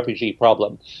helping the refugee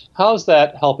problem? How's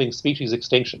that helping species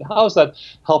extinction? How's that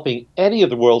helping any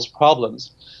of the world's problems?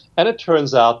 And it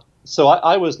turns out, so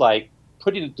I was like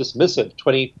pretty dismissive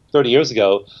 20, 30 years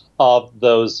ago of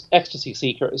those ecstasy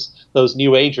seekers, those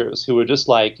New Agers who were just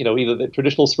like, either the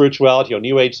traditional spirituality or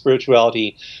New Age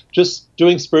spirituality, just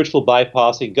doing spiritual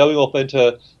bypassing, going off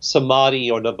into samadhi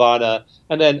or nirvana.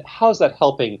 And then how's that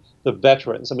helping the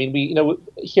veterans? I mean,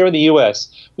 here in the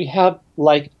U.S., we have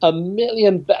like 1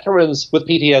 million veterans with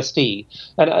PTSD.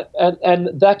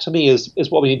 And that to me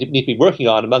is what we need to be working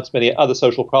on amongst many other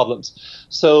social problems.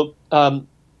 So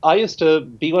I used to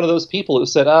be one of those people who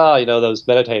said, those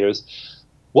meditators.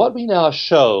 What we now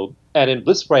show, and in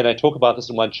Bliss Brain I talk about this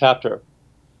in one chapter,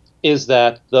 is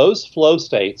that those flow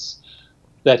states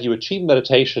that you achieve in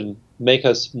meditation make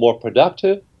us more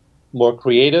productive, more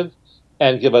creative,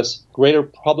 and give us greater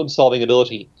problem-solving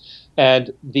ability.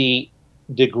 And the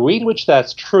degree to which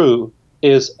that's true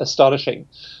is astonishing.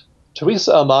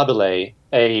 Teresa Amabile,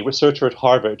 a researcher at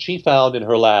Harvard, she found in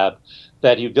her lab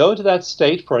that you go into that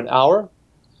state for an hour,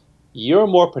 you're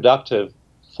more productive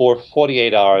for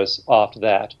 48 hours after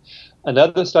that.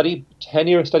 Another study,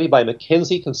 10-year study by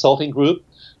McKinsey Consulting Group,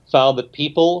 found that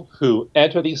people who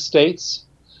enter these states,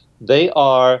 they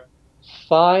are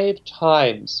 5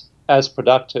 times as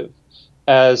productive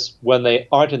as when they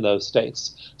aren't in those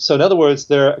states. So in other words,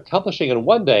 they're accomplishing in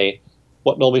one day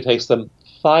what normally takes them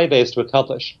 5 days to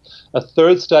accomplish. A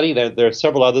third study, there are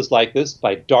several others like this,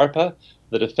 by DARPA,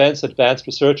 the Defense Advanced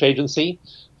Research Agency,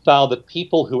 found that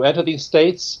people who enter these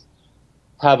states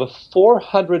have a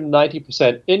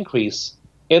 490% increase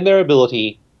in their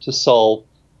ability to solve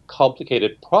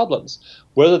complicated problems,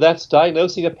 whether that's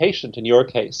diagnosing a patient in your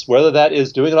case, whether that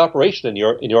is doing an operation in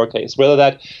your case, whether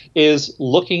that is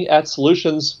looking at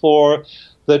solutions for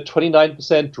the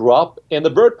 29% drop in the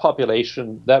bird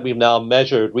population that we've now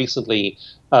measured recently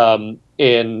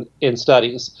in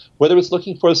studies, whether it's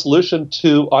looking for a solution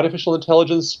to artificial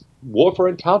intelligence warfare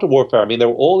and counter warfare. I mean, there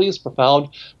are all these profound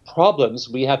problems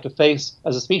we have to face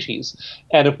as a species.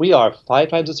 And if we are 5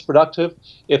 times as productive,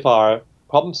 if our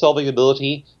problem-solving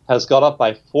ability has gone up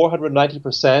by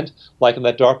 490%, like in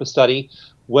that DARPA study,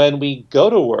 when we go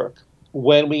to work,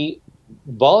 when we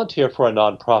volunteer for a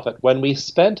nonprofit, when we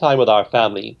spend time with our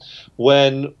family,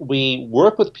 when we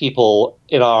work with people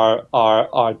in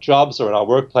our jobs or in our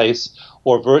workplace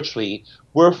or virtually,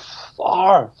 we're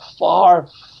far, far,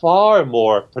 far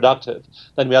more productive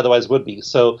than we otherwise would be.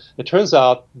 So it turns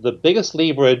out the biggest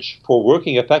leverage for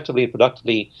working effectively and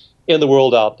productively in the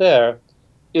world out there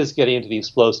is getting into these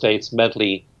flow states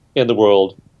mentally in the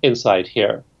world inside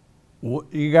here.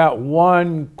 You got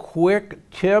one quick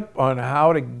tip on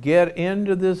how to get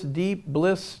into this deep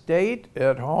bliss state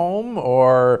at home,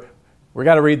 or we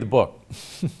got to read the book?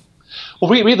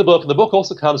 Well, read the book, and the book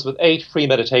also comes with 8 free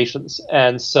meditations.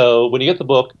 And so when you get the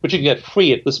book, which you can get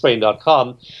free at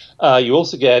blissbrain.com, you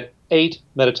also get 8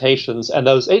 meditations, and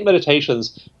those 8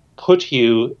 meditations put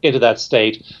you into that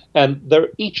state, and they're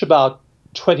each about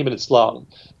 20 minutes long.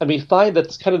 And we find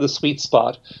that's kind of the sweet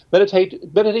spot.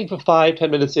 Meditating for 5-10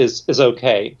 minutes is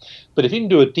okay. But if you can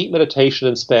do a deep meditation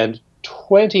and spend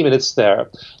 20 minutes there,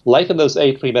 like in those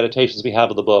 8 free meditations we have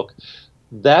in the book,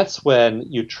 that's when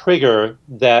you trigger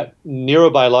that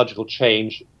neurobiological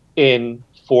change in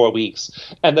 4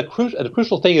 weeks. And the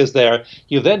crucial thing is there,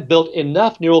 you've then built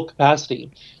enough neural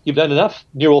capacity, you've done enough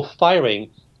neural firing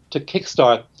to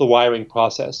kickstart the wiring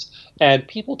process. And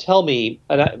people tell me,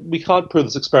 and we can't prove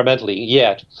this experimentally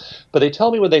yet, but they tell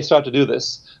me when they start to do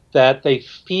this, that they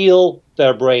feel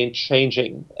their brain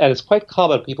changing. And it's quite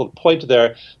common. People point to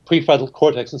their prefrontal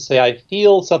cortex and say, I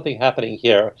feel something happening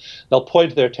here. They'll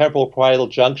point to their temporal parietal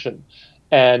junction.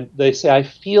 And they say, I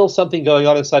feel something going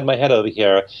on inside my head over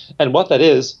here. And what that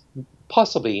is,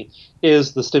 possibly,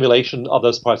 is the stimulation of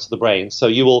those parts of the brain. So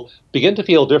you will begin to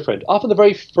feel different. Often the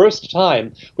very first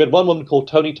time, we had one woman called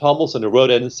Toni Tomlinson who wrote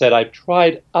in and said, I've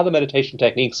tried other meditation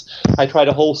techniques. I tried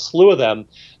a whole slew of them.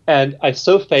 And I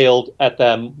so failed at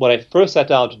them. When I first sat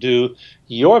down to do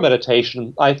your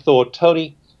meditation, I thought,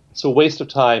 Toni, it's a waste of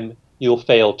time. You'll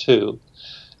fail too.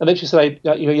 And then she said,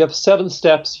 you have 7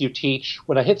 steps you teach.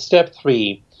 When I hit step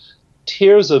 3,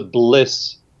 tears of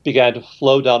bliss began to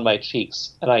flow down my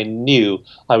cheeks, and I knew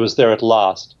I was there at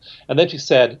last. And then she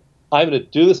said, I'm going to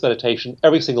do this meditation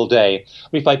every single day.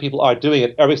 We find people are doing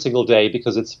it every single day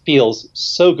because it feels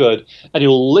so good, and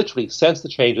you'll literally sense the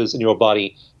changes in your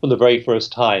body from the very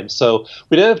first time. So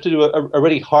we don't have to do a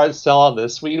really hard sell on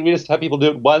this. We just have people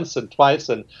do it once and twice,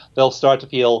 and they'll start to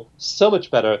feel so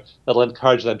much better that'll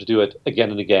encourage them to do it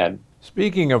again and again.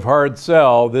 Speaking of hard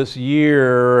sell, this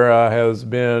year has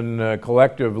been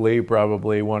collectively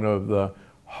probably one of the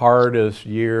hardest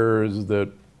years that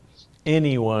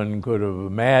anyone could have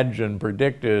imagined,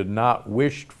 predicted, not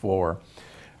wished for.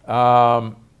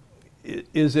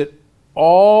 Is it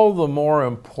all the more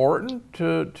important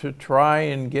to try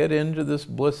and get into this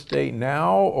bliss state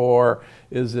now, or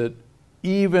is it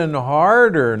even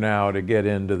harder now to get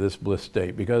into this bliss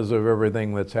state because of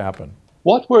everything that's happened?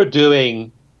 What we're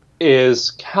doing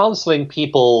is counseling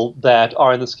people that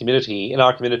are in this community, in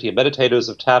our community of meditators,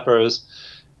 of tappers,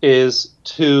 is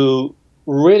to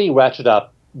really ratchet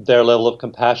up their level of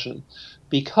compassion.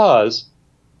 Because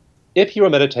if you're a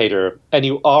meditator and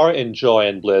you are in joy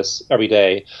and bliss every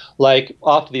day, like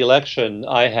after the election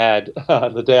I had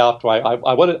the day after,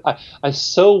 I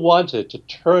so wanted to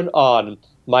turn on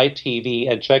my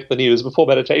TV and check the news before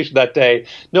meditation that day.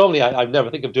 Normally, I never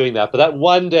think of doing that, but that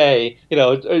one day,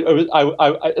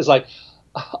 I was like,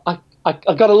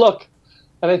 I've got to look.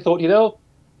 And I thought,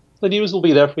 the news will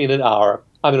be there for me in an hour.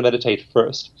 I'm going to meditate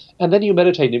first. And then you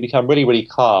meditate and you become really, really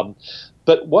calm.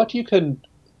 But what you can,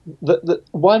 the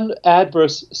one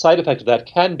adverse side effect of that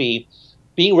can be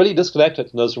being really disconnected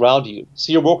from those around you.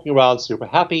 So you're walking around super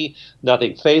happy,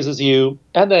 nothing phases you,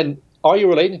 and then are you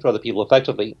relating to other people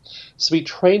effectively? So we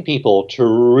train people to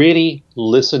really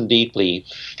listen deeply,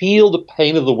 feel the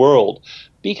pain of the world,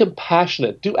 be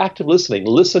compassionate, do active listening,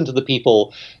 listen to the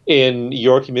people in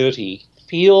your community,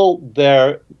 feel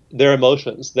their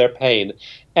emotions, their pain,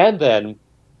 and then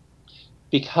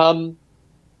become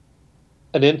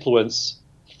an influence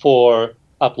for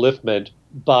upliftment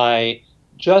by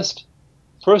just,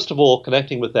 first of all,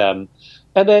 connecting with them,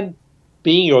 and then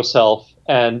being yourself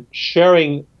and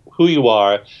sharing who you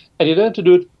are. And you don't have to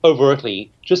do it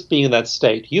overtly, just being in that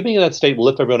state. You being in that state will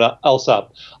lift everyone else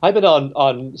up. I've been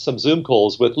on some Zoom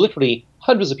calls with literally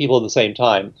hundreds of people at the same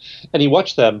time, and you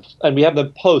watch them, and we have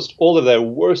them post all of their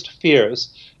worst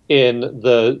fears in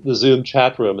the Zoom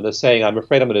chat room, and they're saying, I'm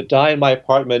afraid I'm going to die in my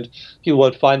apartment. People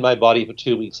won't find my body for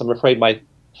 2 weeks. I'm afraid my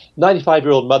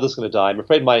 95-year-old mother's going to die. I'm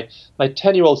afraid my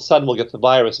 10-year-old son will get the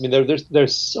virus. I mean,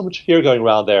 there's so much fear going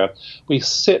around there. We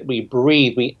sit, we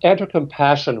breathe, we enter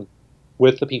compassion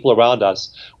with the people around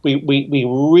us. We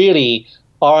really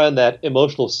are in that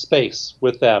emotional space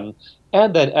with them.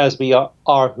 And then as we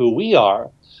are who we are,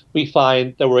 we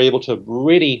find that we're able to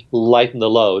really lighten the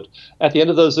load. At the end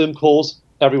of those Zoom calls,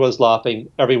 everyone's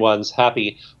laughing, everyone's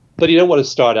happy. But you don't want to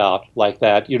start out like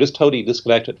that. You're just totally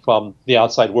disconnected from the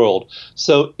outside world.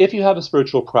 So if you have a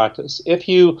spiritual practice, if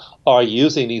you are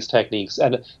using these techniques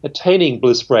and attaining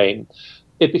bliss brain,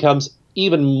 it becomes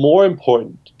even more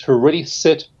important to really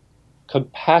sit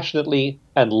compassionately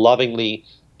and lovingly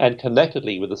and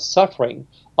connectedly with the suffering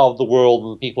of the world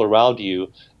and the people around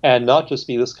you, and not just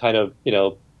be this kind of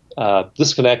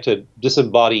disconnected,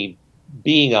 disembodied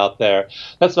being out there.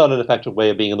 That's not an effective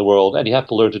way of being in the world, and you have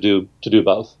to learn to do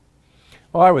both.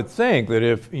 Well, I would think that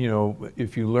if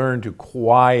you learn to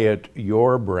quiet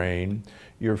your brain,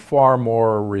 you're far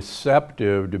more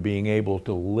receptive to being able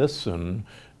to listen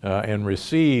and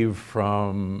receive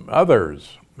from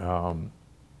others.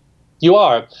 You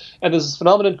are. And there's this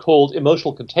phenomenon called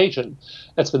emotional contagion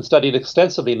that's been studied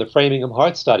extensively in the Framingham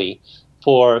Heart Study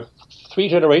for 3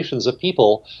 generations of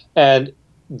people. And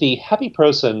the happy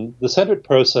person, the centered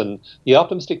person, the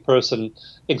optimistic person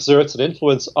exerts an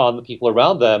influence on the people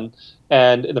around them.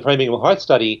 And in the framing of a heart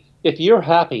study, if you're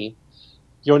happy,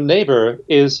 your neighbor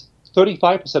is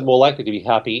 35% more likely to be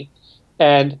happy,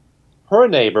 and her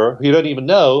neighbor, who you don't even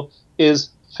know, is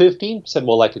 15%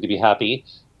 more likely to be happy,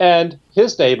 and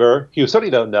his neighbor, who you certainly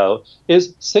don't know,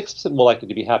 is 6% more likely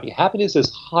to be happy. Happiness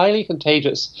is highly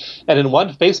contagious. And in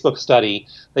one Facebook study,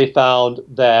 they found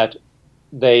that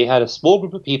they had a small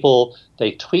group of people,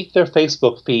 they tweaked their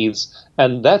Facebook feeds,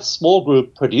 and that small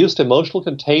group produced emotional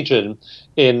contagion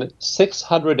in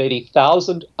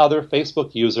 680,000 other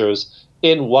Facebook users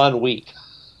in 1 week.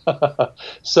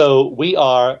 So we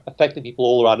are affecting people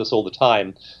all around us all the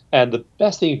time. And the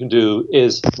best thing you can do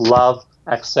is love,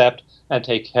 accept, and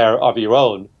take care of your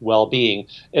own well-being.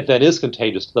 It then is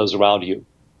contagious to those around you.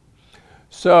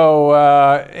 So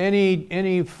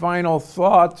any final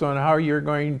thoughts on how you're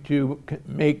going to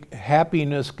make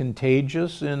happiness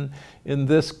contagious in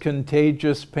this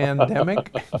contagious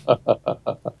pandemic?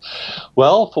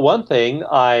 Well, for one thing,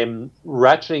 I'm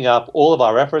ratcheting up all of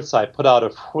our efforts. I put out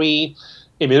a free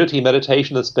immunity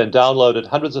meditation that's been downloaded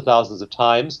hundreds of thousands of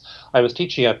times. I was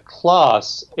teaching a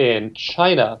class in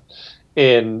China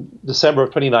in December of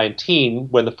 2019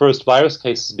 when the first virus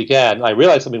cases began. I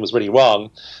realized something was really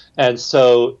wrong. And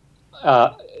so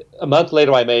a month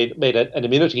later, I made an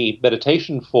immunity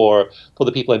meditation for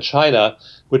the people in China,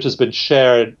 which has been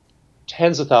shared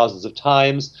tens of thousands of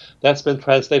times. That's been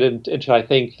translated into, I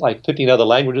think, like 15 other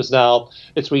languages now.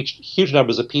 It's reached huge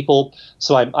numbers of people.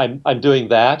 So I'm doing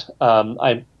that.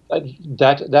 That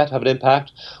have an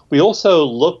impact. We also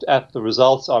looked at the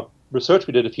results of research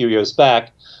we did a few years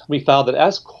back. We found that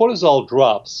as cortisol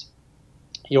drops,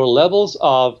 your levels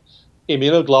of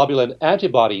immunoglobulin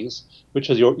antibodies, which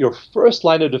is your first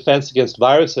line of defense against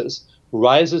viruses,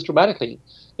 rises dramatically.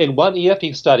 In one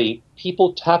EFE study,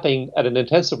 people tapping at an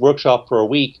intensive workshop for a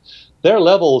week, their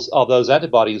levels of those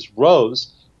antibodies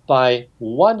rose by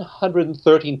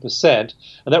 113%,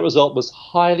 and that result was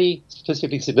highly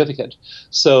statistically significant.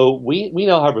 So we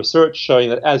now have research showing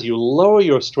that as you lower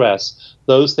your stress,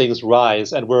 those things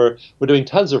rise, and we're doing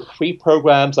tons of free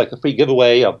programs, like the free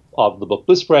giveaway of the book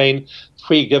Bliss Brain,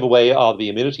 free giveaway of the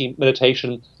immunity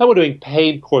meditation, and we're doing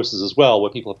paid courses as well,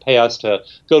 where people pay us to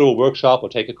go to a workshop or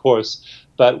take a course.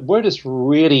 But we're just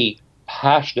really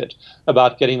passionate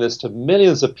about getting this to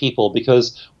millions of people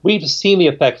because we've seen the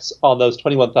effects on those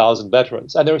 21,000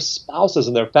 veterans and their spouses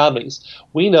and their families.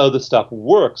 We know this stuff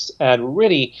works, and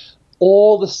really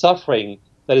all the suffering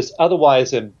that is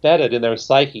otherwise embedded in their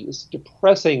psyches,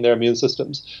 depressing their immune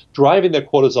systems, driving their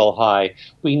cortisol high,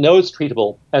 we know it's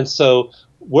treatable. And so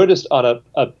we're just on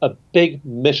a big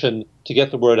mission to get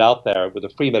the word out there with a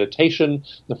free meditation,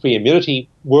 the free immunity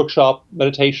workshop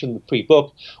meditation, the free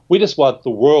book. We just want the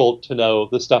world to know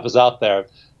this stuff is out there.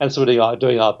 And so we're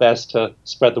doing our best to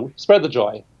spread the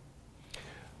joy.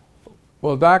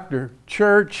 Well, Dr.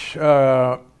 Church,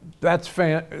 that's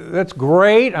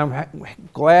great. I'm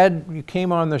glad you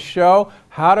came on the show.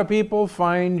 How do people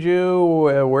find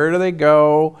you? Where do they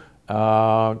go?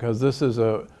 Because this is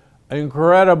an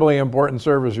incredibly important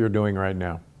service you're doing right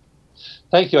now.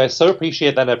 Thank you. I so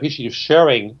appreciate that. I appreciate you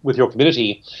sharing with your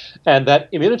community. And that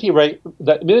immunity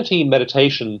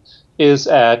meditation is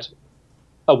at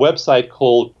a website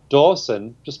called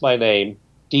Dawson, just my name,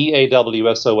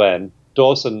 DAWSON,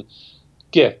 Dawson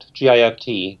Gift,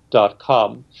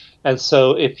 GIFT.com. And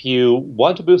so if you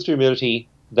want to boost your immunity,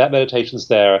 that meditation's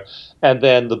there. And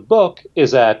then the book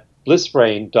is at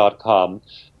blissbrain.com.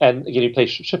 And again, you pay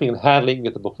shipping and handling, you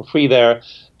get the book for free there.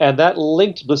 And that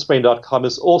link to blissbrain.com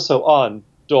is also on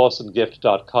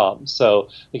dawsongift.com. So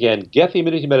again, get the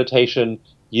immunity meditation,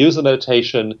 use the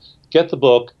meditation, get the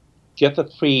book, get the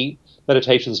free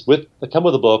meditations that come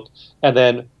with the book, and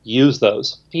then use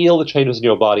those. Feel the changes in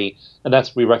your body, and that's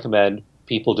what we recommend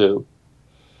people do.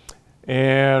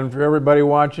 And for everybody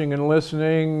watching and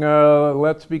listening,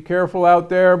 let's be careful out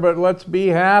there, but let's be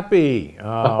happy.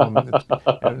 And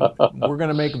we're going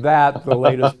to make that the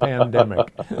latest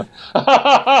pandemic.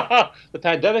 The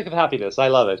pandemic of happiness. I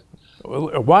love it.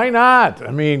 Well, why not? I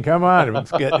mean, come on.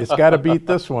 It's got to beat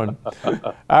this one.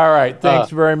 All right. Thanks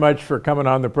very much for coming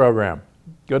on the program.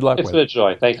 Good luck with it. It's been a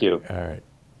joy. Thank you. All right.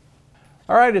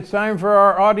 All right. It's time for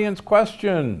our audience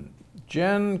question.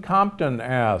 Jen Compton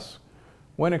asks,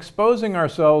 when exposing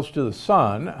ourselves to the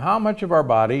sun, how much of our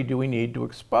body do we need to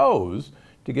expose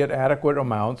to get adequate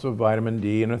amounts of vitamin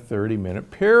D in a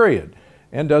 30-minute period?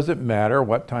 And does it matter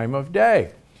what time of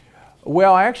day?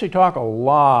 Well, I actually talk a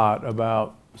lot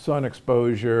about sun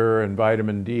exposure and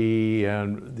vitamin D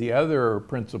and the other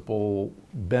principal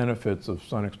benefits of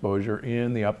sun exposure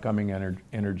in the upcoming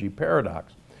energy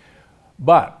paradox.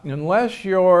 But unless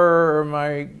you're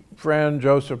my friend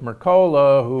Joseph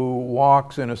Mercola, who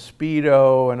walks in a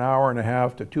Speedo an hour and a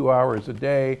half to 2 hours a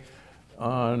day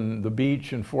on the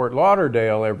beach in Fort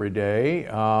Lauderdale every day,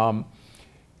 and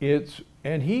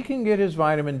he can get his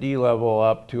vitamin D level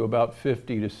up to about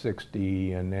 50 to 60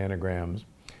 nanograms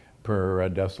per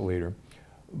deciliter.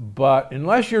 But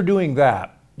unless you're doing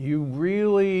that, you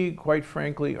really, quite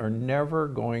frankly, are never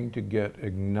going to get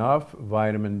enough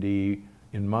vitamin D,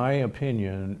 in my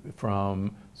opinion,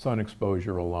 from sun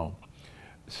exposure alone.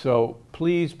 So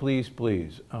please, please,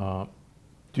 please,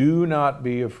 do not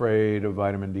be afraid of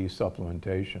vitamin D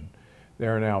supplementation.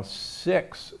 There are now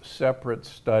 6 separate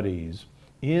studies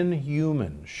in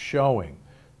humans showing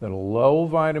that a low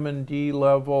vitamin D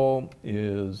level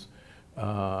is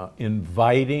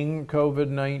inviting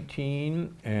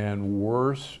COVID-19 and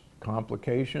worse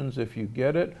complications if you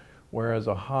get it, whereas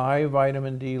a high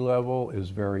vitamin D level is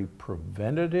very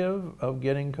preventative of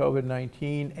getting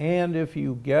COVID-19, and if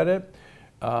you get it,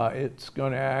 it's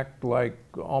going to act like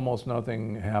almost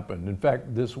nothing happened. In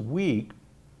fact, this week,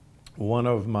 one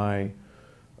of my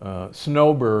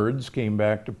snowbirds came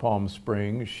back to Palm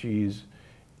Springs. She's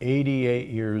 88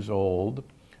 years old.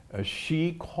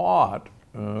 She caught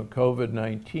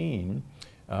COVID-19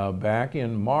 back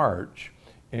in March,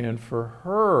 and for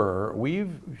her,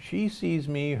 she sees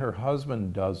me, her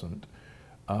husband doesn't.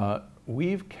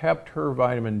 We've kept her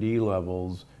vitamin D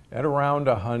levels at around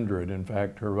 100. In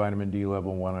fact, her vitamin D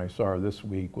level when I saw her this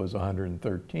week was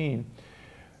 113.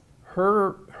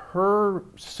 Her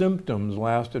symptoms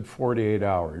lasted 48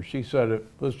 hours. She said it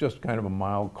was just kind of a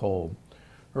mild cold.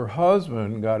 Her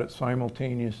husband got it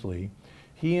simultaneously.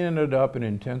 He ended up in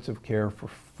intensive care for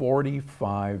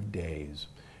 45 days,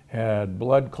 had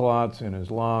blood clots in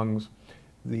his lungs.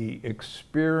 The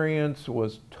experience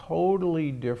was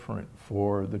totally different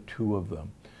for the two of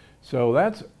them. So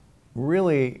that's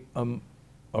really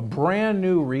a brand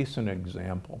new recent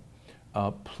example.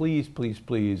 Please, please,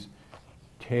 please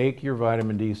take your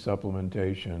vitamin D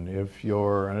supplementation. If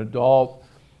you're an adult,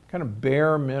 kind of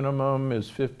bare minimum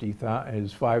is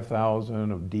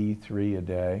 5,000 of D3 a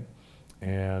day.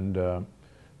 And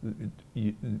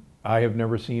I have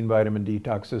never seen vitamin D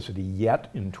toxicity yet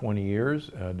in 20 years.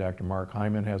 Dr. Mark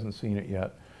Hyman hasn't seen it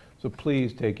yet. So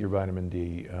please take your vitamin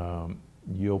D.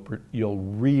 You'll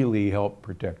really help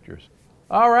protect yourself.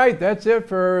 All right, that's it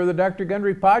for the Dr.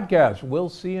 Gundry podcast. We'll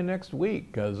see you next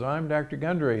week, because I'm Dr.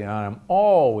 Gundry, and I'm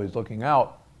always looking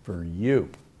out for you.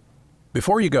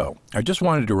 Before you go, I just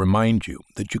wanted to remind you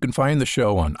that you can find the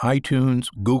show on iTunes,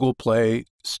 Google Play,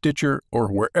 Stitcher, or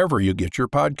wherever you get your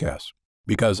podcasts.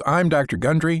 Because I'm Dr.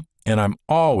 Gundry, and I'm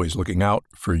always looking out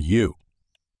for you.